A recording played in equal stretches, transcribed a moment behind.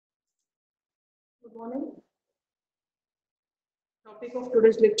Good morning. Topic of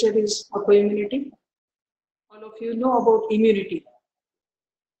today's lecture is autoimmunity. All of you know about immunity.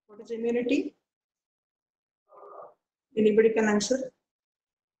 What is immunity? Anybody can answer?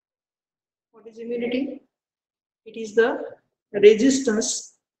 What is immunity? It is the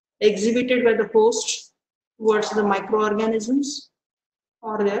resistance exhibited by the host towards the microorganisms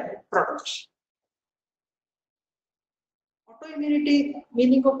or their products. Autoimmunity,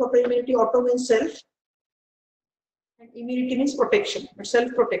 meaning of autoimmunity, auto means self and immunity means protection, or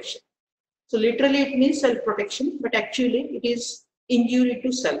self-protection. So literally it means self-protection, but actually it is injury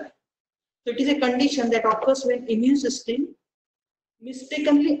to self. So it is a condition that occurs when immune system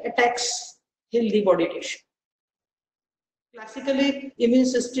mistakenly attacks healthy body tissue. Classically, immune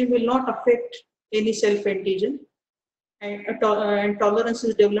system will not affect any self-antigen, and tolerance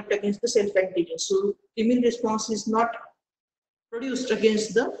is developed against the self-antigen. So immune response is not produced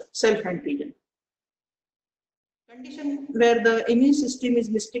against the self-antigen. Condition where the immune system is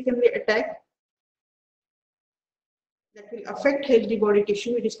mistakenly attacked that will affect healthy body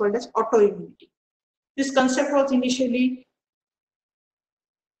tissue, it is called as autoimmunity. This concept was initially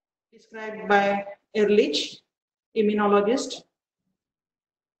described by Ehrlich, immunologist.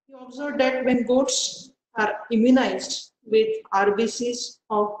 He observed that when goats are immunized with RBCs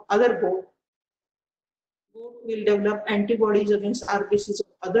of other goat, goat will develop antibodies against RBCs of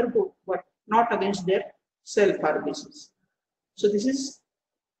other goat, but not against their self RBCs. So this is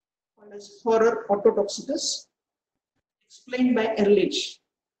called as horror autotoxicus, explained by Ehrlich.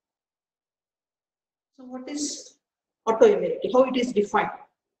 So what is autoimmunity? How it is defined?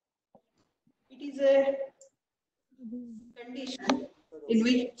 It is a condition in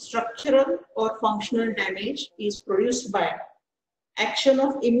which structural or functional damage is produced by action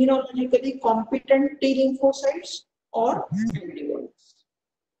of immunologically competent T lymphocytes or antibodies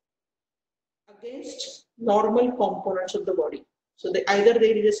against normal components of the body. So either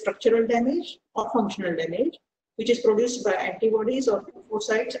there is a structural damage or functional damage which is produced by antibodies or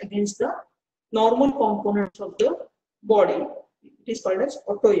lymphocytes against the normal components of the body. It is called as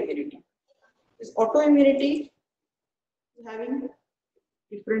autoimmunity. This autoimmunity is having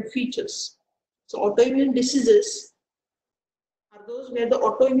different features. So autoimmune diseases are those where the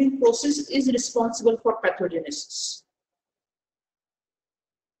autoimmune process is responsible for pathogenesis.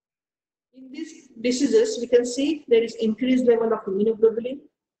 In these diseases, we can see there is increased level of immunoglobulin.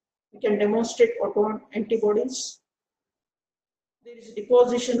 We can demonstrate autoantibodies. There is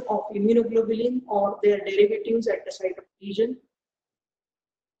deposition of immunoglobulin or their derivatives at the site of lesion.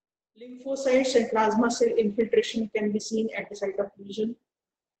 Lymphocytes and plasma cell infiltration can be seen at the site of lesion.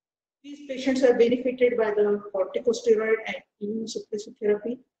 These patients are benefited by the corticosteroid and immunosuppressive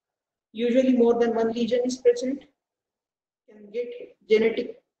therapy. Usually more than one lesion is present. Can get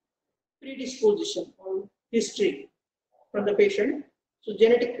genetic predisposition or history from the patient. So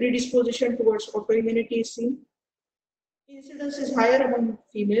genetic predisposition towards autoimmunity is seen. Incidence is higher among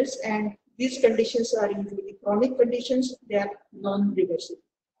females, and these conditions are usually chronic conditions. They are non-reversible.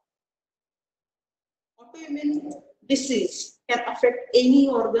 Autoimmune disease can affect any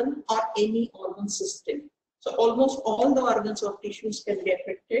organ or any organ system. So almost all the organs or tissues can be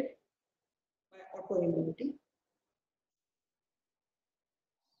affected by autoimmunity.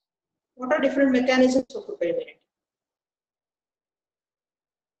 What are different mechanisms of autoimmunity?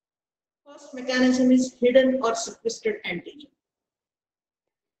 First mechanism is hidden or sequestered antigen.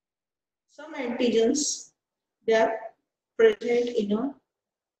 Some antigens, they are present in a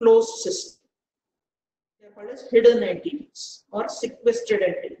closed system. They are called as hidden antigens or sequestered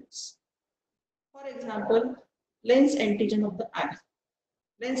antigens. For example, lens antigen of the eye.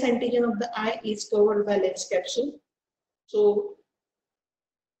 Lens antigen of the eye is covered by lens capsule. So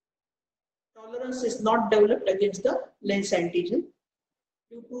tolerance is not developed against the lens antigen.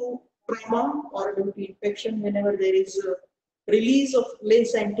 Due to trauma or due to infection, whenever there is a release of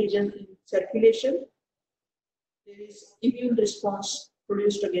lens antigen in circulation, there is immune response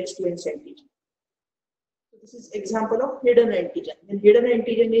produced against lens antigen. So this is example of hidden antigen. When hidden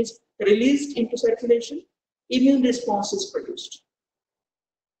antigen is released into circulation, immune response is produced.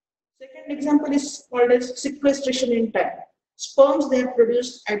 Second example is called as sequestration in time. Sperms, they are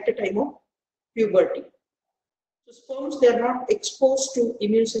produced at the time of puberty. So sperms, they are not exposed to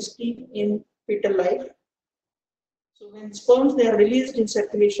immune system in fetal life. So when sperms, they are released in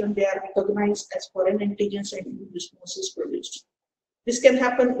circulation, they are recognized as foreign antigens and immune response is produced. This can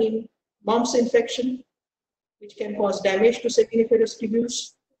happen in mumps infection, which can cause damage to seminiferous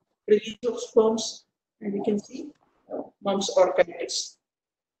tubules, release of sperms, and we can see mumps orchitis,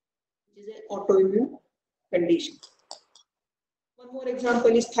 which is an autoimmune condition. One more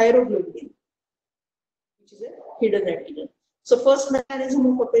example is thyroglobulin. hidden antigen. So first mechanism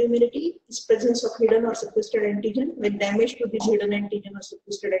of autoimmunity is presence of hidden or sequestered antigen. When damage to this hidden antigen or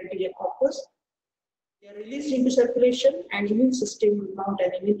sequestered antigen occurs, they are released into circulation and immune system will mount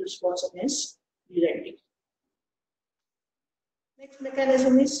an immune response against these antigens. Next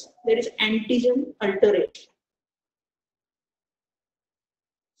mechanism is there is antigen alteration.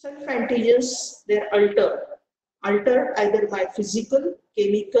 Self-antigens, they are altered either by physical,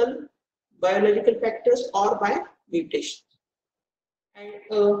 chemical, biological factors or by mutation. And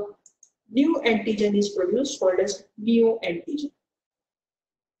a new antigen is produced called as neoantigen.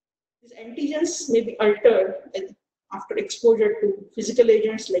 These antigens may be altered after exposure to physical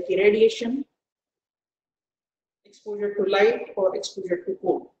agents like irradiation, exposure to light, or exposure to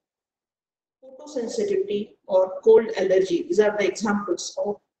cold. Photosensitivity or cold allergy, these are the examples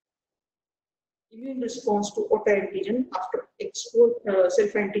of immune response to autoantigen after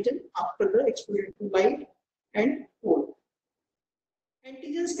self-antigen after the exposure to light and cold.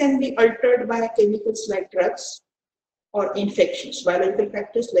 Antigens can be altered by chemicals like drugs or infections, biological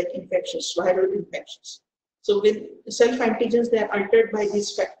factors like infections, viral infections. So with self-antigens, they are altered by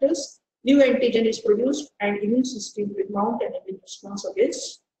these factors. New antigen is produced and immune system will mount an immune response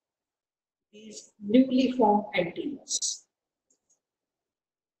against these newly formed antigens.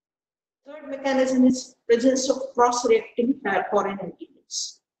 Third mechanism is presence of cross-reacting foreign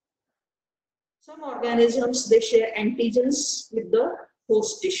antigens. Some organisms, they share antigens with the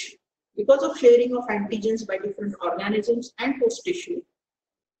host tissue. Because of sharing of antigens by different organisms and host tissue,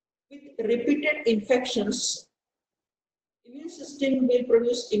 with repeated infections, immune system will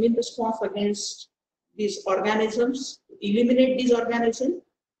produce immune response against these organisms, eliminate these organisms,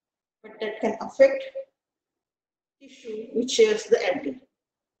 but that can affect tissue which shares the antigen.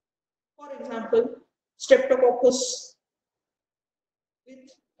 For example, Streptococcus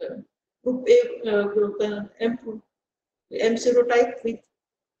with group A, M serotype with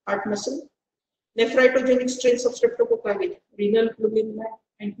heart muscle, nephritogenous strains of Streptococci with renal pneumonia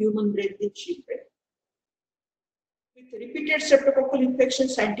and human brain with sheep brain. With repeated streptococcal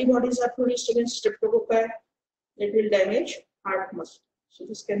infections, antibodies are produced against Streptococci that will damage heart muscle. So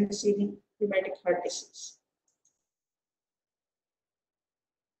this can be seen in rheumatic heart disease.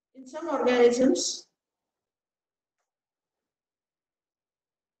 In some organisms,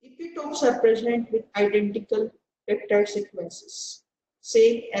 epitopes are present with identical peptide sequences,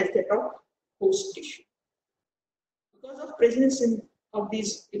 same as that of host tissue. Because of presence of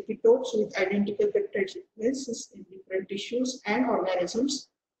these epitopes with identical peptide sequences in different tissues and organisms,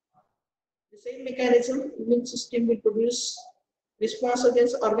 the same mechanism, immune system will produce response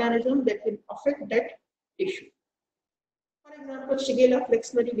against organism that will affect that tissue. For example, Shigella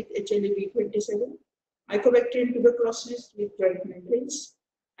flexneri with HLA-B27, Mycobacterium tuberculosis with joint membranes,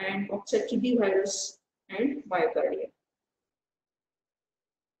 and Coxsackie virus and myocardium.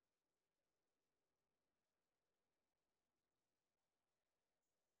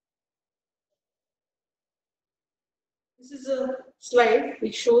 This is a slide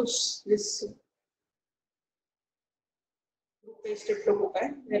which shows this group A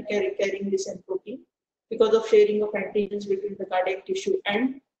streptococci. They are carrying this N protein. Because of sharing of antigens between the cardiac tissue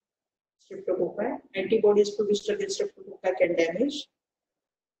and streptococci, antibodies produced against streptococci can damage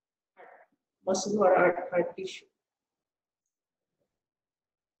muscle or heart tissue.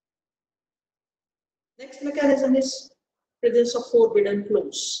 Next mechanism is presence of forbidden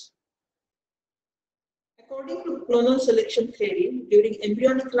clones. According to clonal selection theory, during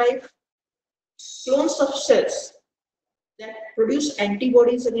embryonic life, clones of cells that produce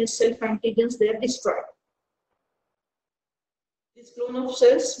antibodies against self-antigens, they are destroyed. These clone of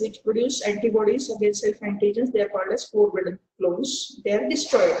cells which produce antibodies against self-antigens, they are called as forbidden clones. They are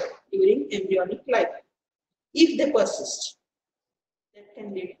destroyed during embryonic life. If they persist, that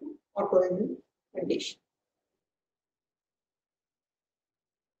can lead to autoimmune condition.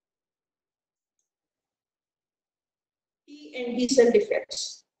 T and B cell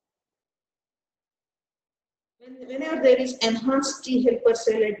defects. Whenever there is enhanced T helper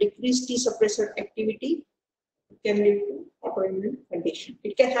cell and decreased T suppressor activity, it can lead to autoimmune condition.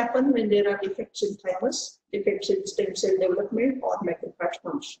 It can happen when there are defects in thymus, defects in stem cell development, or macrophage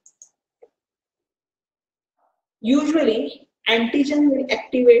function. Usually, antigen will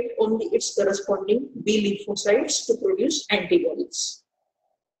activate only its corresponding B lymphocytes to produce antibodies.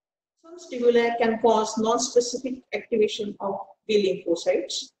 Some stimuli can cause non-specific activation of B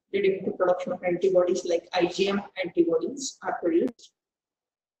lymphocytes, leading to production of antibodies like IgM antibodies are produced.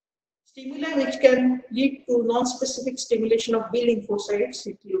 Stimuli which can lead to non-specific stimulation of B lymphocytes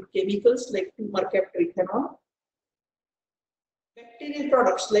include chemicals like mercaptan, bacterial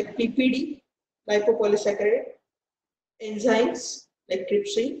products like PPD, lipopolysaccharide, enzymes like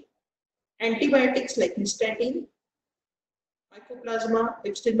trypsin, antibiotics like nystatin, mycoplasma,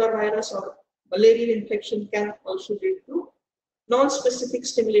 Epstein-Barr virus, or malarial infection can also lead to non-specific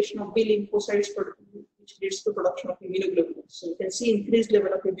stimulation of B lymphocytes, which leads to production of immunoglobulin. So you can see increased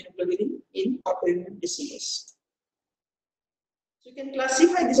level of immunoglobulin in autoimmune diseases. So you can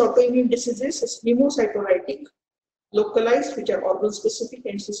classify these autoimmune diseases as hemocytolytic, localized, which are organ specific,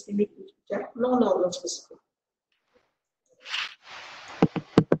 and systemic, which are non-organ specific.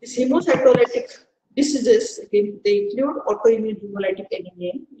 These hemocytolytic diseases, again, they include autoimmune hemolytic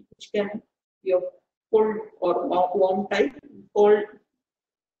anemia, which can be of cold or warm type. Cold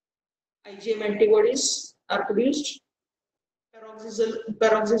IgM antibodies are produced.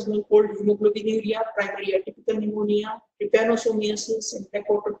 Paroxysmal cold hemoglobinuria, primary atypical pneumonia, trypanosomiasis, and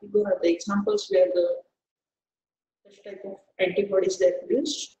Pacotto fever are the examples where such type of antibodies they are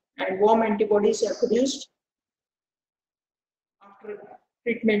produced. And warm antibodies are produced after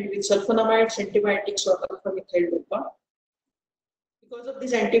treatment with sulfonamides, antibiotics, or alpha-methyl dopa. Because of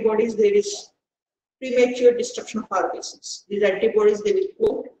these antibodies, there is premature destruction of RBCs. These antibodies, they will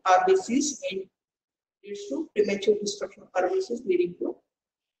coat RBCs and leads to premature destruction of RBCs, leading to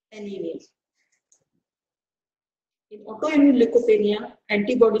anemia. In autoimmune leukopenia,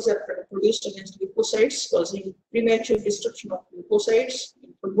 antibodies are produced against leukocytes, causing premature destruction of leukocytes.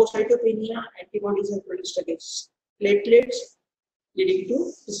 In thrombocytopenia, antibodies are produced against platelets, leading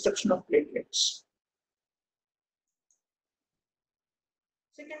to destruction of platelets.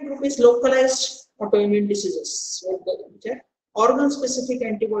 Second group is localized autoimmune diseases, which are organ-specific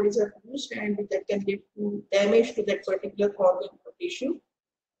antibodies are produced and that can lead to damage to that particular organ or tissue.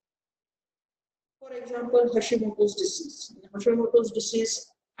 For example, Hashimoto's disease. In Hashimoto's disease,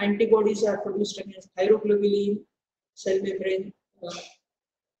 antibodies are produced against thyroglobulin, cell membrane,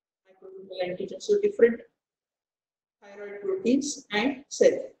 microbial antigen. So different thyroid proteins and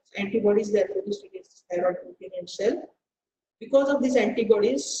cell. Antibodies they are produced against thyroid protein and cell. Because of these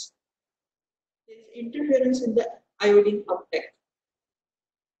antibodies, there is interference in the iodine uptake,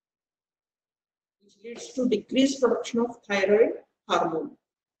 which leads to decreased production of thyroid hormone,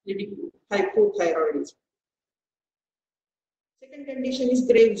 leading to hypothyroidism. Second condition is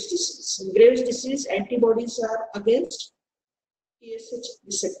Graves' disease. In Graves' disease, antibodies are against TSH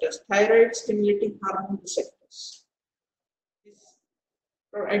receptors, thyroid stimulating hormone receptors. This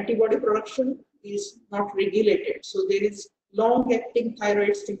antibody production is not regulated, so there is long-acting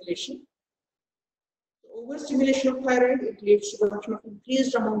thyroid stimulation. Overstimulation of thyroid, it leads to production of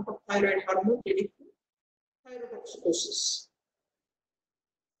increased amount of thyroid hormone, leading to thyrotoxicosis.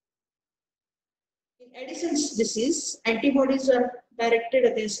 In Addison's disease, antibodies are directed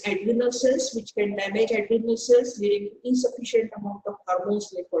against adrenal cells, which can damage adrenal cells, leading to insufficient amount of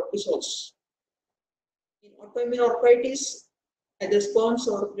hormones like cortisols. In autoimmune orchitis, either sperms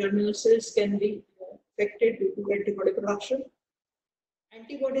or germinal cells can be affected due to antibody production.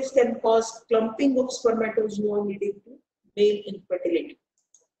 Antibodies can cause clumping of spermatozoa, leading to male infertility.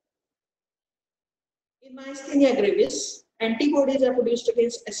 In Myasthenia Gravis, antibodies are produced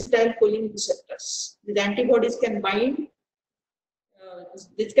against acetylcholine receptors. These antibodies can bind,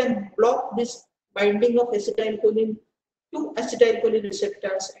 this can block this binding of acetylcholine to acetylcholine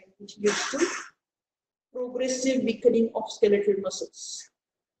receptors, and which leads to progressive weakening of skeletal muscles.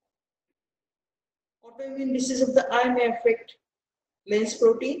 Autoimmune disease of the eye may affect lens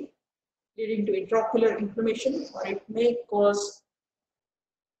protein, leading to intraocular inflammation, or it may cause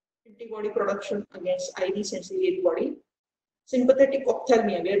antibody production against iris and ciliary body. Sympathetic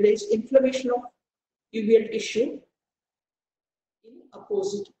ophthalmia, where there is inflammation of uveal tissue in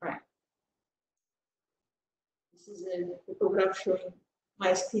opposite eye. This is a photograph showing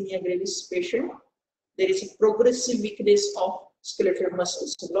Myasthenia Gravis patient. There is a progressive weakness of skeletal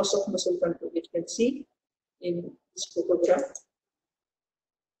muscles, so loss of muscle control, which you can see in this photograph.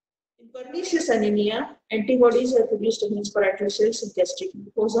 In pernicious anemia, antibodies are produced against parietal cells in gastric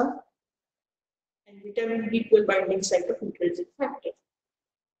mucosa and vitamin B12 binding site of intrinsic factor.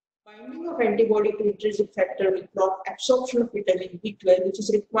 Binding of antibody to intrinsic factor will block absorption of vitamin B12, which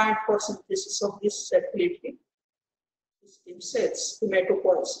is required for synthesis of this circulatory system cells,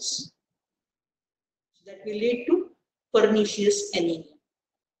 hematopoiesis. So that will lead to pernicious anemia.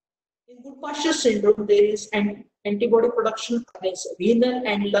 In Goodpasture syndrome, there is an antibody production against renal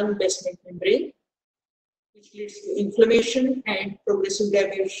and lung basement membrane, which leads to inflammation and progressive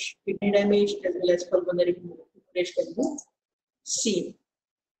damage, kidney damage, as well as pulmonary hemorrhage can be seen.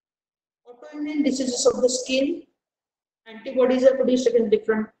 Autoimmune diseases of the skin, antibodies are produced against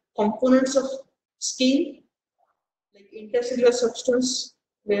different components of skin, like intercellular substance,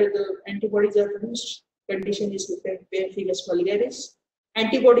 where the antibodies are produced, condition is pemphigus vulgaris.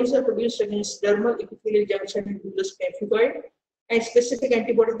 Antibodies are produced against dermal epithelial junction and bullous pemphigoid. And specific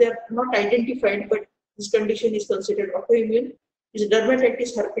antibodies, they are not identified, but this condition is considered autoimmune, is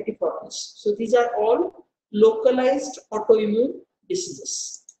dermatitis herpetiformis. So these are all localized autoimmune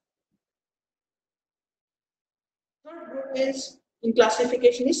diseases. Third group is, in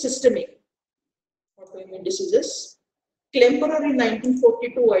classification, is systemic autoimmune diseases. Klemperer in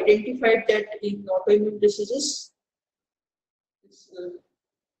 1942 identified that in autoimmune diseases,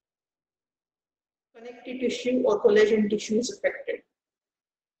 connective tissue or collagen tissue is affected.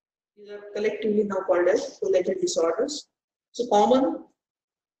 These are collectively now called as collagen disorders. So common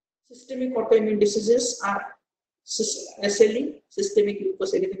systemic autoimmune diseases are SLE, systemic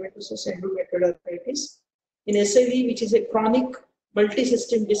lupus erythematosus, and rheumatoid arthritis. In SLE, which is a chronic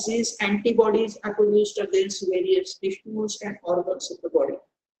multi-system disease, antibodies are produced against various tissues and organs of the body.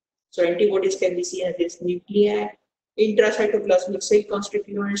 So antibodies can be seen against nuclei, intracytoplasmic cell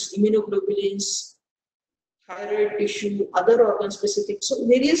constituents, immunoglobulins, thyroid tissue, other organ specific. So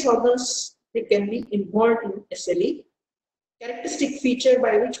various organs that can be involved in SLE. Characteristic feature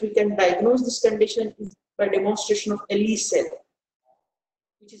by which we can diagnose this condition is by demonstration of LE cell,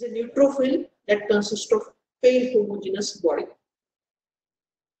 which is a neutrophil that consists of pale homogeneous body.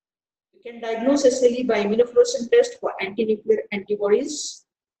 We can diagnose SLE by immunofluorescence test for anti-nuclear antibodies,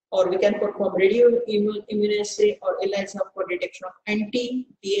 or we can perform radioimmunoassay or ELISA for detection of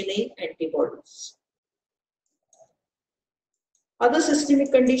anti-DNA antibodies. Other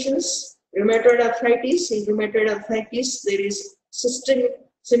systemic conditions, rheumatoid arthritis. In rheumatoid arthritis, there is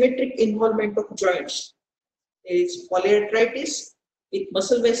symmetric involvement of joints. There is polyarthritis with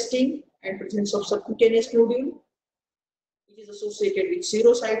muscle wasting and presence of subcutaneous nodule, which is associated with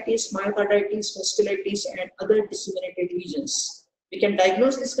serositis, myocarditis, vasculitis, and other disseminated lesions. We can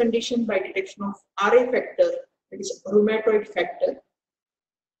diagnose this condition by detection of RA factor, that is rheumatoid factor.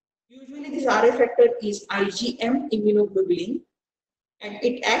 Usually this RA factor is IgM immunoglobulin, and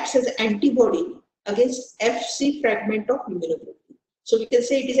it acts as an antibody against Fc fragment of immunoglobulin. So we can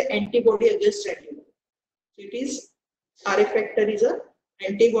say it is an antibody against antibody. So it is RA factor is an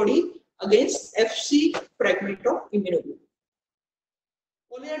antibody against Fc fragment of immunoglobulin.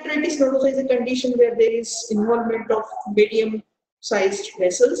 Polyarthritis nodosa is a condition where there is involvement of medium-sized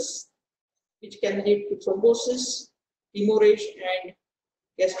vessels, which can lead to thrombosis, hemorrhage, and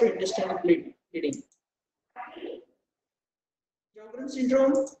gastrointestinal bleeding. Sjogren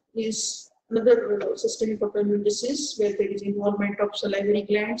syndrome is another systemic autoimmune disease where there is involvement of salivary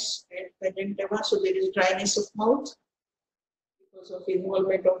glands and conjunctiva, so there is dryness of mouth because of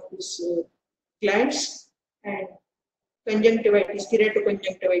involvement of these glands, and conjunctivitis,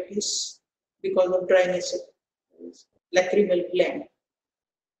 keratoconjunctivitis, because of dryness of lacrimal gland.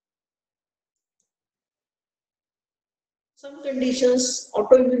 Some conditions,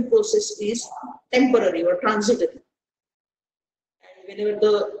 autoimmune process is temporary or transitory, and whenever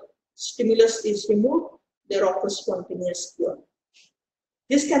the stimulus is removed, there occurs spontaneous cure.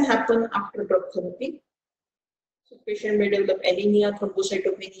 This can happen after drug therapy. So patient may develop anemia,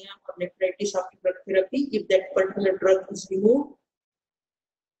 thrombocytopenia, or nephritis after drug therapy. If that particular drug is removed,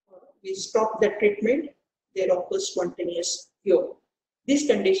 we stop the treatment, there occurs spontaneous cure. This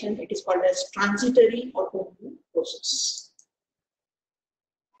condition, it is called as transitory autoimmune process.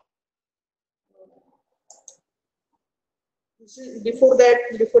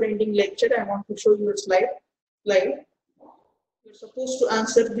 Before ending lecture, I want to show you a slide. You're supposed to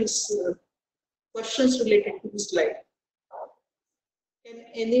answer these questions related to this slide. Can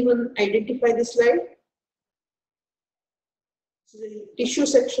anyone identify this slide? This is a tissue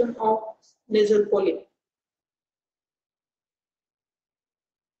section of nasal polyp.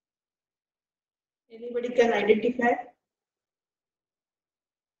 Anybody can identify?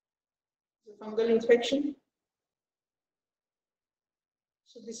 The fungal infection.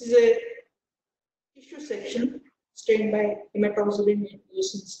 So this is a tissue section stained by hematoxylin and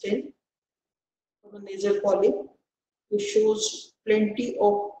eosin stain from a nasal polyp, which shows plenty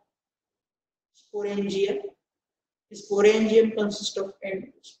of sporangia. The sporangium consists of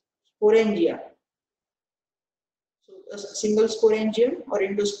sporangia. So a single sporangium or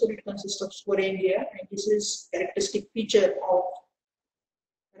endospore consists of sporangia, and this is characteristic feature of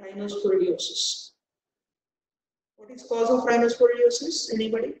rhinosporidiosis. What is cause of rhinosporidiosis?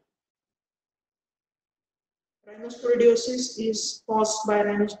 Anybody? Rhinosporidiosis is caused by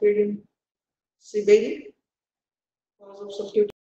Rhinosporidium sebae, cause of subcutaneous